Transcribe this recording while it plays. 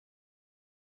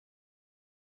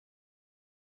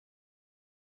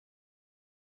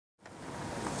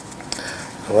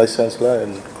Vice Chancellor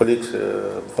and colleagues,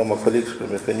 former colleagues from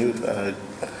FNU,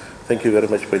 thank you very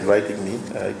much for inviting me.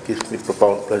 It gives me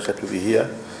profound pleasure to be here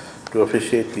to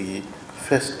officiate the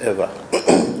first ever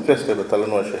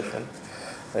Talanoa session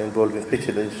involving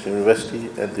Fijian University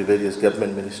and the various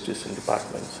government ministries and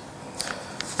departments.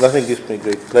 Nothing gives me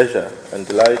great pleasure and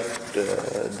delight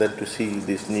than to see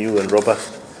these new and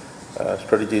robust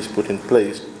strategies put in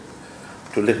place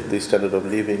to lift the standard of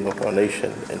living of our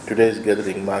nation, and today's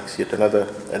gathering marks yet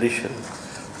another addition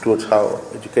towards how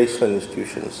educational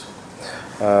institutions,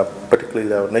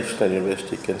 particularly our national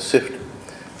university, can shift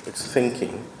its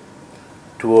thinking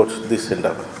towards this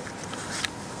endeavor.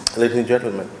 Ladies and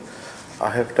gentlemen,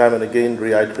 I have time and again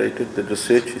reiterated that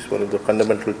research is one of the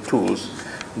fundamental tools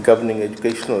governing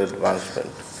educational advancement.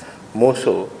 More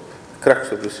so, the crux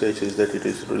of research is that it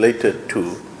is related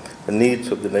to the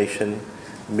needs of the nation,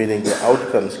 meaning the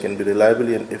outcomes can be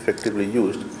reliably and effectively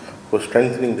used for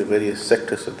strengthening the various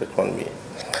sectors of the economy.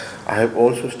 I have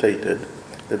also stated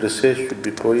that research should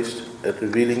be poised at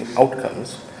revealing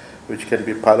outcomes which can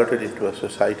be piloted into a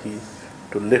society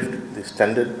to lift the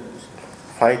standards,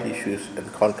 fight issues,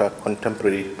 and counter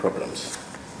contemporary problems.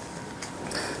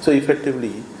 So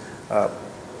effectively,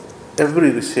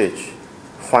 every research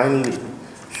finally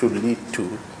should lead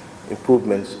to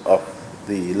improvements of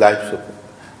the lives of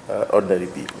ordinary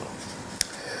people.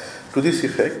 To this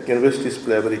effect, universities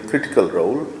play a very critical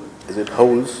role as it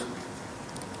holds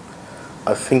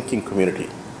a thinking community.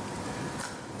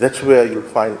 That's where you'll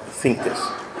find thinkers,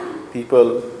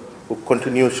 people who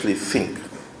continuously think.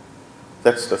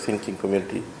 That's the thinking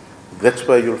community. That's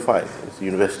where you'll find the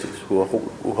universities who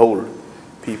hold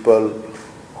people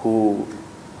who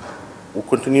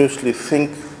continuously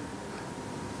think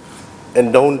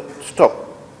and don't stop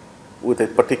with a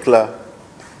particular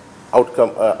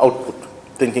output,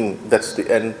 thinking that's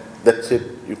the end, that's it,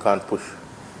 you can't push.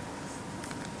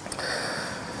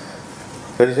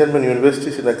 Ladies and gentlemen,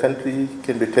 universities in a country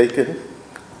can be taken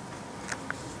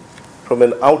from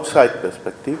an outside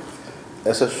perspective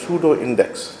as a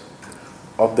pseudo-index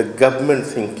of the government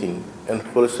thinking and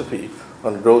philosophy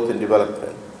on growth and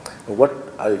development. And what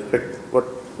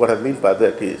I mean by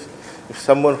that is, if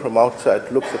someone from outside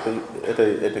looks at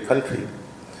a country,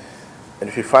 and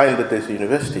if you find that there's a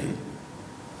university,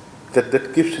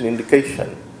 that gives an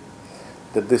indication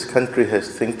that this country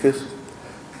has thinkers,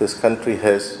 this country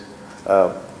has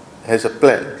a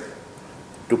plan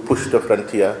to push the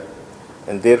frontier,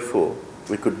 and therefore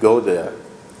we could go there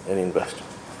and invest.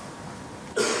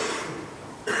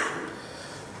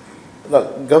 Now,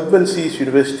 government sees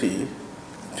university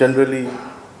generally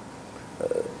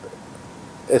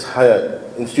as higher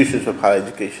institutions of higher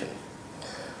education.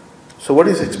 So what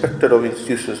is expected of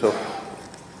institutions of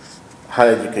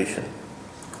higher education?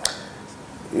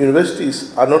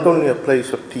 Universities are not only a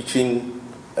place of teaching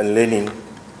and learning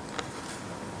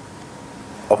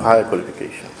of higher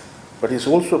qualification, but it's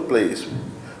also a place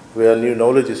where new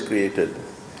knowledge is created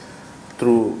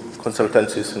through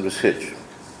consultancies and research.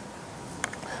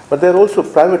 But there are also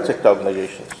private sector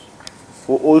organizations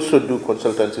who also do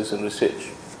consultancies and research.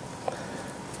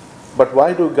 But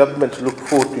why do governments look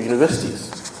forward to universities?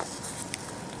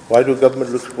 Why do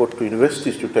government look forward to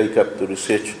universities to take up the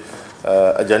research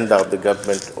agenda of the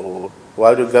government, or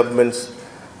why do governments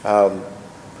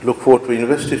look forward to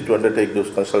universities to undertake those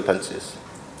consultancies?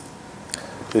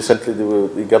 Recently,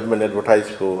 the government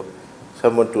advertised for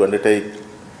someone to undertake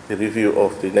the review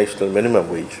of the national minimum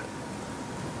wage.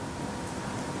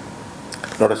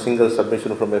 Not a single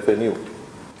submission from FNU.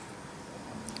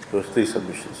 There was 3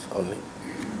 submissions only.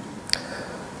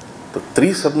 The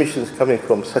 3 submissions coming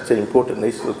from such an important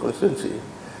national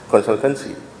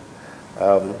consultancy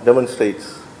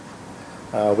demonstrates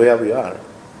where we are.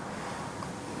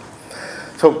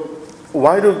 So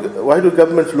why do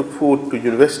governments look forward to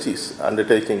universities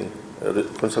undertaking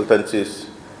consultancies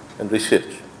and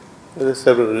research? There are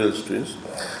several reasons.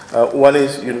 One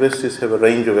is universities have a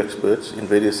range of experts in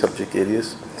various subject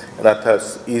areas, and that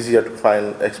thus easier to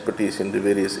find expertise in the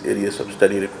various areas of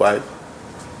study required.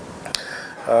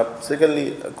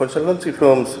 Secondly, consultancy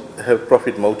firms have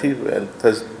profit motive and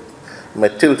thus may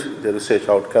tilt the research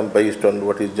outcome based on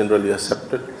what is generally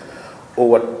accepted or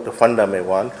what the funder may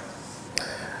want.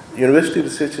 University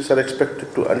researchers are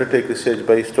expected to undertake research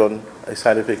based on a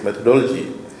scientific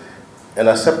methodology and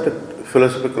accepted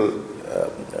philosophical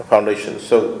foundations.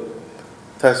 So,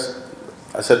 thus,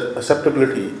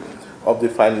 acceptability of the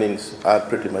findings are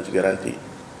pretty much guaranteed.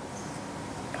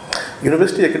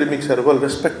 University academics are well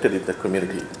respected in the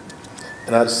community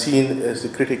and are seen as the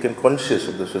critic and conscious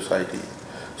of the society.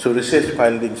 So research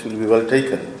findings will be well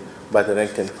taken by the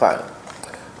rank and file.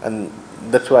 And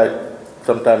that's why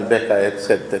some time back I had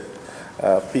said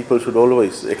that people should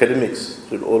always, academics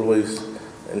should always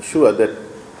ensure that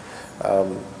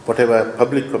whatever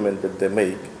public comment that they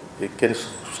make, it can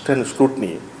stand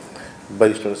scrutiny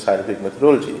based on scientific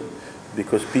methodology,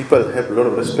 because people have a lot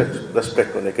of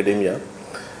respect on academia,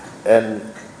 and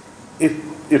if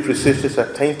researchers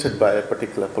are tainted by a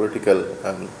particular political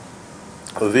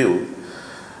view,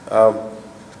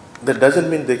 that doesn't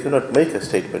mean they cannot make a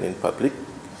statement in public,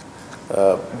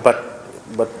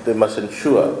 but they must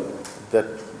ensure that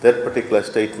that particular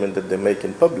statement that they make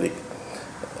in public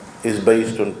is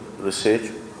based on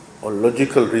research or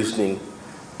logical reasoning,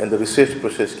 and the research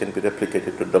process can be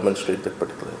replicated to demonstrate that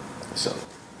particular result.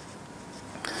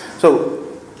 So,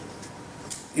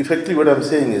 effectively what I'm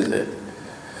saying is that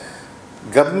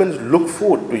governments look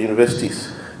forward to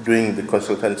universities doing the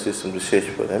consultancies and research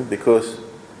for them, because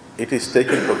it is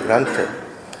taken for granted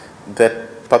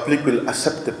that public will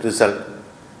accept that result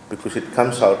because it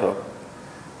comes out of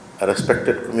a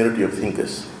respected community of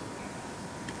thinkers.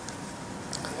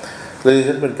 Ladies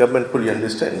and gentlemen, government fully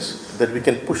understands that we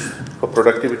can push for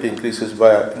productivity increases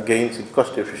via gains in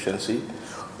cost efficiency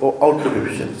or output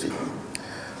efficiency.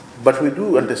 But we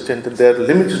do understand that there are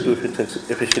limits to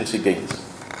efficiency gains,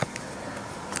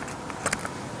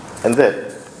 and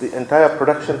that the entire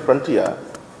production frontier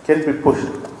can be pushed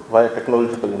via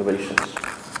technological innovations.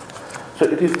 So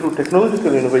it is through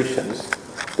technological innovations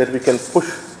that we can push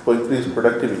for increased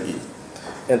productivity,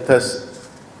 and thus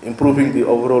improving the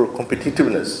overall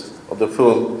competitiveness of the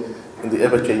firm in the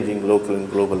ever-changing local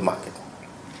and global market.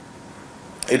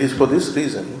 It is for this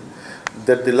reason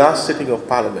that the last sitting of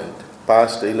Parliament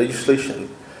passed a legislation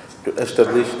to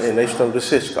establish a National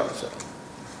Research Council.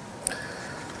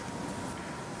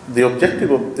 The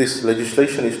objective of this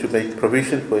legislation is to make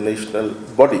provision for a national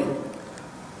body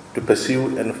to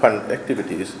pursue and fund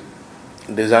activities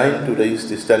designed to raise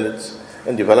the standards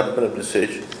and development of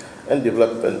research and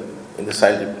development in the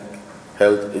scientific,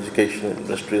 health, education,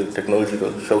 industrial,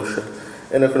 technological, social,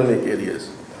 and economic areas,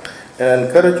 and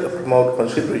encourage or promote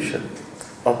consideration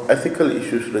of ethical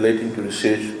issues relating to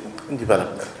research and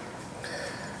development.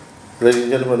 Ladies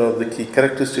and gentlemen, one of the key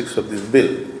characteristics of this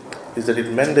bill is that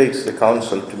it mandates the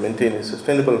Council to maintain a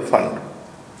sustainable fund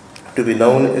to be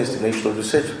known as the National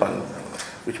Research Fund,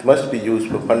 which must be used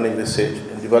for funding research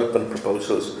and development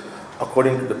proposals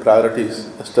according to the priorities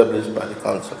established by the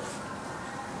Council.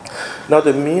 Now,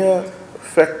 the mere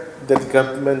fact that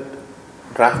government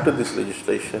drafted this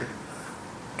legislation,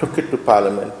 took it to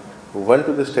Parliament, went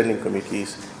to the standing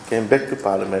committees, came back to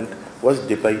Parliament, was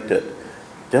debated,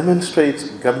 demonstrates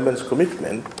government's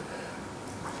commitment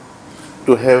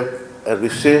to have a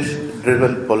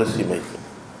research-driven policy making.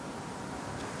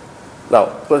 Now,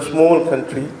 for a small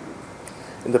country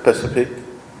in the Pacific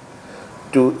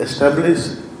to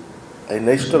establish a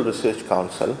National Research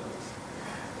Council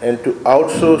and to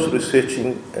outsource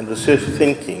researching and research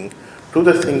thinking to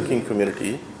the thinking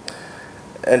community,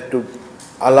 and to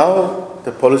allow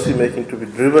the policy making to be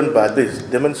driven by this,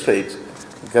 demonstrates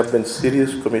government's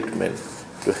serious commitment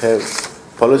to have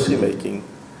policy making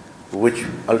which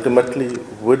ultimately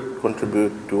would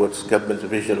contribute towards government's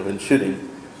vision of ensuring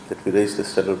that we raise the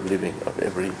standard of living of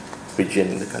every Fijian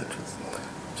in the country.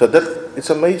 So that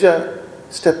it's a major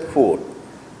step forward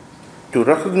to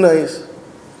recognize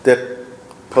that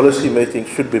policy making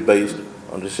should be based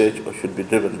on research or should be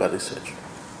driven by research.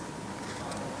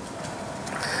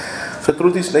 So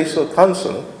through this National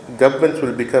Council, governments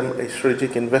will become a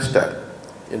strategic investor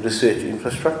in research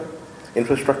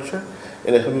infrastructure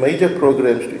and have major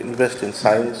programs to invest in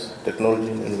science,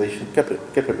 technology, and innovation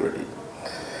capability.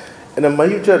 And a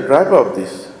major driver of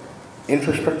this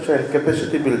infrastructure and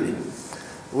capacity building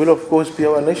will of course be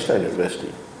our national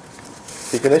university,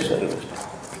 Fijian National University.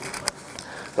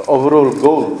 The overall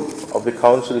goal of the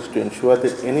Council is to ensure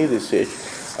that any research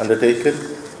undertaken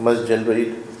must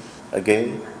generate,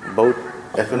 again, both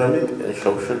economic and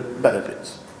social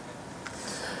benefits.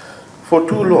 For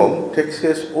too long,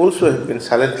 taxpayers also have been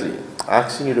silently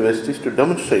asking universities to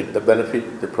demonstrate the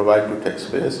benefit they provide to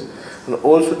taxpayers, and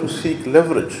also to seek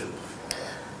leverage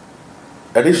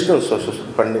additional sources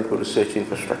of funding for research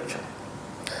infrastructure,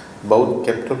 both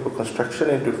capital for construction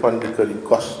and to fund recurring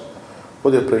costs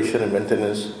for the operation and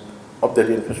maintenance of that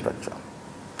infrastructure.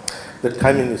 The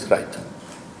timing is right.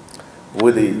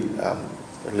 With the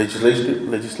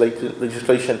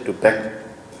legislation to back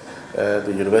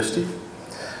the university,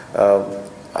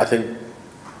 I think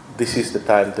this is the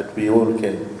time that we all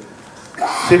can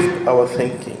shift our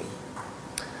thinking,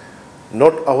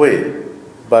 not away,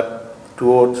 but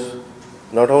towards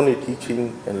not only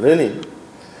teaching and learning,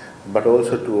 but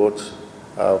also towards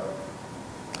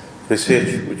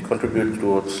research which contributes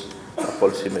towards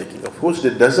policy making. Of course,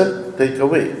 it doesn't take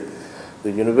away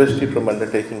the university from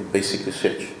undertaking basic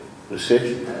research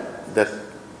that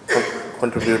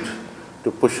contributes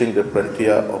to pushing the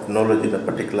frontier of knowledge in a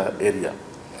particular area.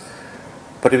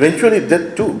 But eventually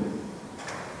that too,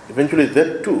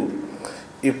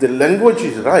 if the language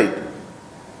is right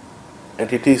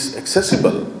and it is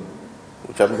accessible,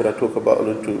 which I'm going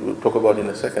to talk about in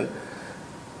a second,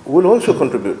 will also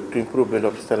contribute to improvement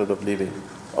of standard of living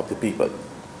of the people.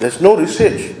 There's no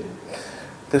research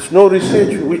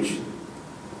which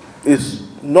is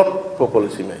not for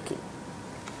policy making.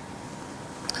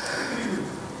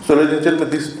 So ladies and gentlemen,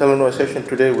 this Talanoa session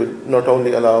today will not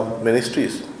only allow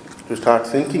ministries to start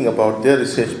thinking about their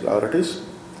research priorities,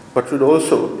 but should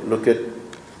also look at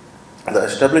the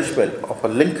establishment of a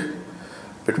link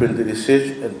between the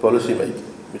research and policy making.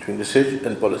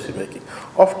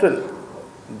 Often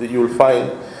you will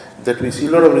find that we see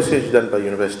a lot of research done by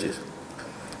universities,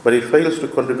 but it fails to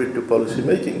contribute to policy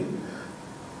making,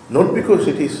 not because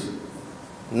it is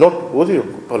not worthy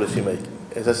of policy making.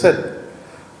 As I said,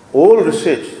 all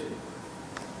research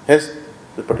has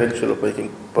the potential of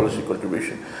making policy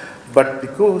contribution, but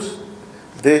because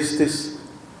there's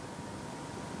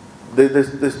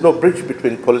no bridge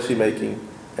between policy making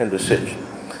and research.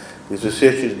 This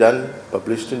research is done,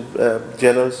 published in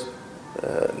journals,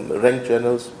 ranked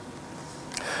journals,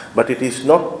 but it is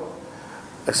not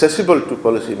accessible to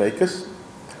policymakers,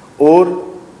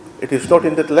 or it is not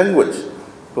in that language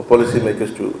for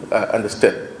policymakers to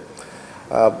understand.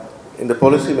 In the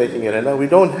policy-making arena, we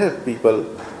don't have people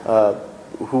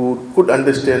who could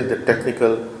understand the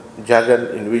technical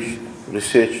jargon in which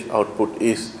research output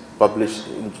is published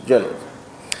in journals.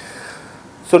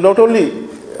 So not only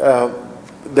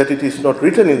that it is not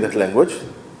written in that language,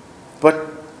 but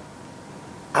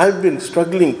I've been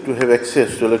struggling to have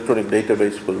access to electronic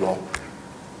database for long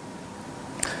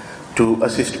to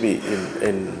assist me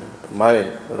in my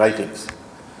writings.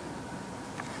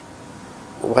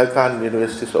 Why can't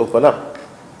universities open up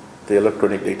the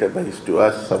electronic database to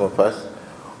us, some of us,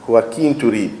 who are keen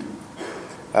to read,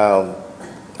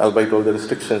 albeit all the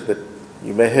restrictions that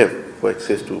you may have for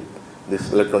access to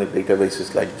these electronic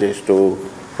databases like JSTOR,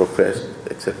 Profess,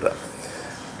 etc.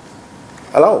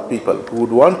 Allow people who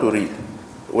would want to read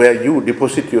where you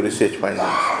deposit your research findings.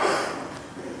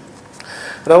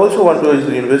 And I also want to urge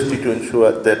the university to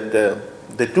ensure that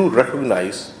they do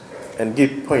recognize and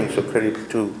give points of credit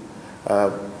to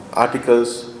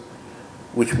articles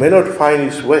which may not find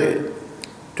its way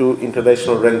to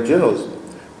international ranked journals,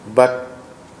 but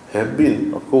have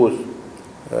been, of course,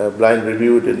 blind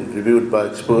reviewed and reviewed by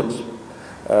experts,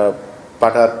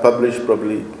 but are published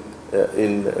probably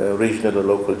in regional or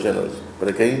local journals. But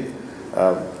again,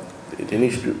 we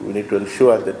need to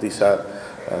ensure that these are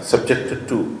subjected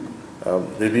to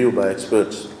review by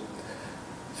experts.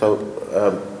 So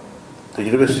the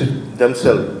university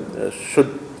themselves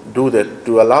should do that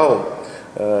to allow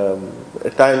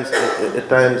at times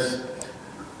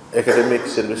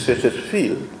academics and researchers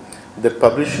feel that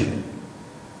publishing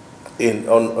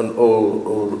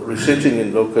or researching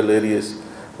in local areas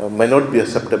may not be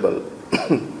acceptable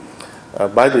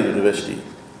by the university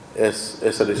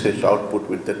as a research output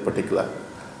with that particular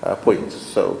point.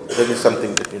 So that is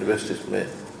something that universities may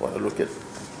want to look at.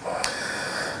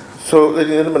 So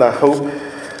ladies and gentlemen, I hope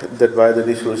that by the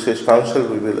National Research Council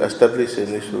we will establish a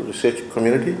national research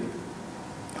community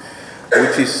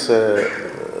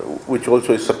which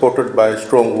also is supported by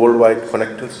strong worldwide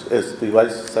connectors, as the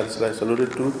Vice Chancellor has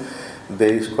alluded to.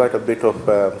 There is quite a bit of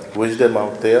wisdom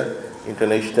out there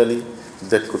internationally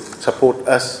that could support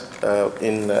us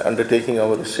in undertaking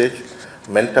our research,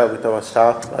 mentor with our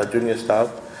staff, our junior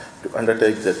staff, to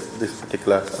undertake this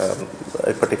particular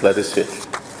research.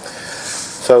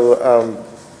 So,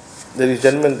 ladies and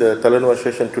gentlemen, the Talanoa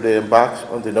session today embarks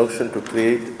on the notion to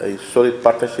create a solid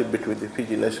partnership between the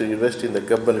Fiji National University and the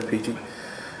government of Fiji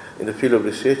in the field of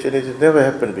research, and it has never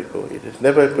happened before. It has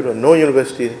never happened. No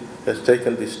university has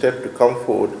taken this step to come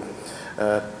forward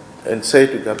and say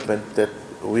to government that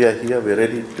we are here, we're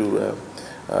ready to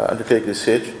undertake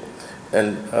research,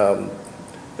 and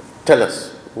tell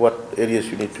us what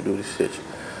areas you need to do research.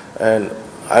 And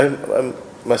I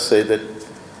must say that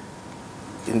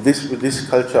with this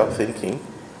culture of thinking,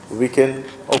 we can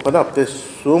open up. There's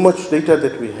so much data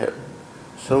that we have,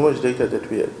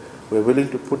 We're willing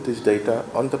to put this data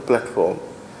on the platform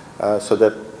so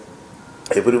that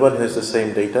everyone has the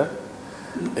same data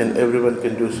and everyone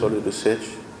can do solid research.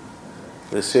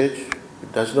 Research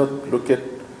does not look at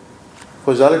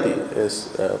causality as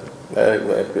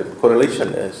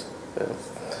correlation as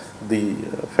the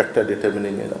factor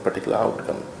determining a particular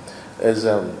outcome. As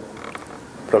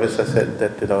Professor said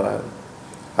that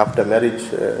after marriage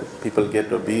people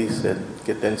get obese and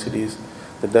get densities,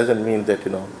 that doesn't mean that,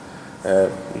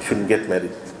 you shouldn't get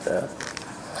married.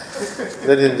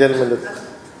 Ladies and gentlemen,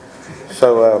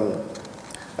 so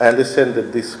I understand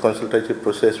that this consultative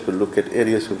process will look at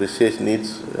areas of research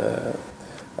needs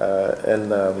and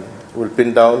will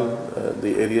pin down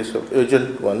the areas of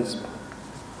urgent ones.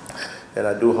 And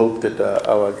I do hope that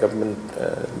our government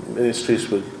ministries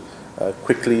will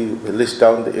quickly list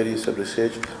down the areas of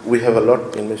research. We have a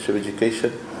lot in Ministry of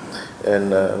Education,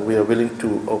 and we are willing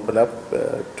to open up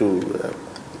to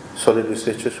solid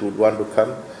researchers who would want to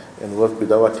come and work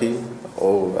with our team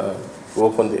or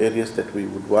work on the areas that we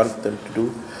would want them to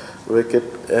do work at.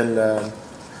 And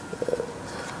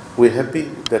we're happy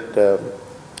that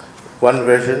one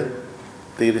version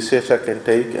the researcher can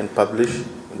take and publish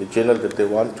in the journal that they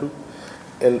want to,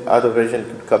 and other version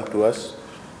could come to us,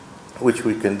 which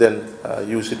we can then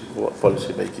use it for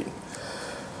policy making.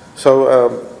 So,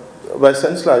 Vice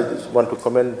Chancellor, I just want to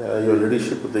commend your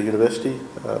leadership of the university,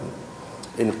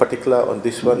 in particular on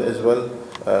this one as well.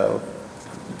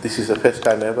 This is the first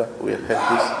time ever we have had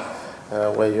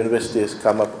this, where university has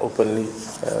come up openly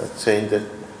saying that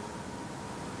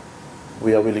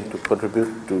we are willing to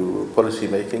contribute to policy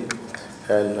making,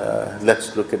 and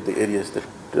let's look at the areas that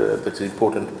that's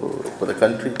important for the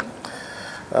country.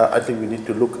 I think we need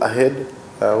to look ahead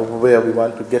where we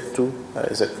want to get to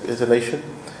as a nation,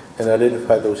 and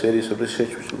identify those areas of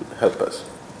research which will help us.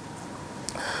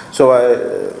 So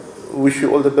I wish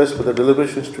you all the best for the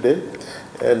deliberations today,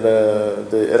 and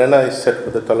the arena is set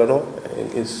for the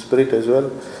Talanoa in spirit as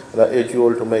well, and I urge you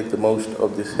all to make the most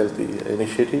of this healthy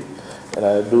initiative, and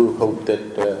I do hope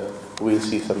that we'll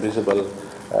see some visible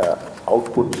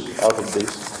outputs out of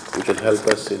this which will help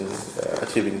us in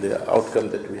achieving the outcome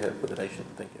that we have for the nation.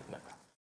 Thank you.